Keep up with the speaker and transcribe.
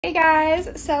Hey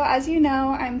guys, so as you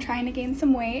know, I'm trying to gain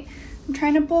some weight. I'm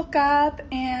trying to bulk up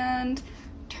and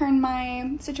turn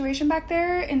my situation back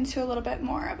there into a little bit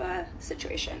more of a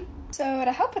situation. So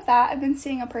to help with that, I've been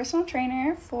seeing a personal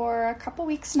trainer for a couple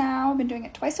weeks now. I've been doing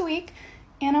it twice a week,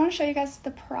 and I want to show you guys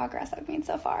the progress I've made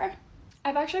so far.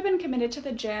 I've actually been committed to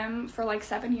the gym for like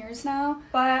 7 years now,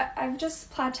 but I've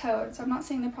just plateaued, so I'm not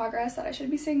seeing the progress that I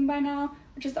should be seeing by now,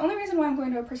 which is the only reason why I'm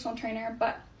going to a personal trainer.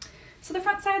 So the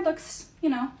front side looks,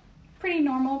 pretty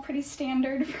normal, pretty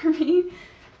standard for me.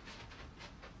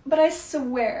 But I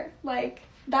swear,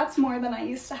 that's more than I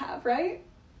used to have, right?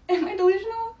 Am I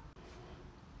delusional?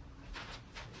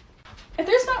 If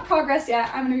there's not progress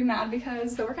yet, I'm gonna be mad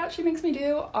because the workouts she makes me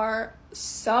do are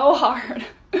so hard.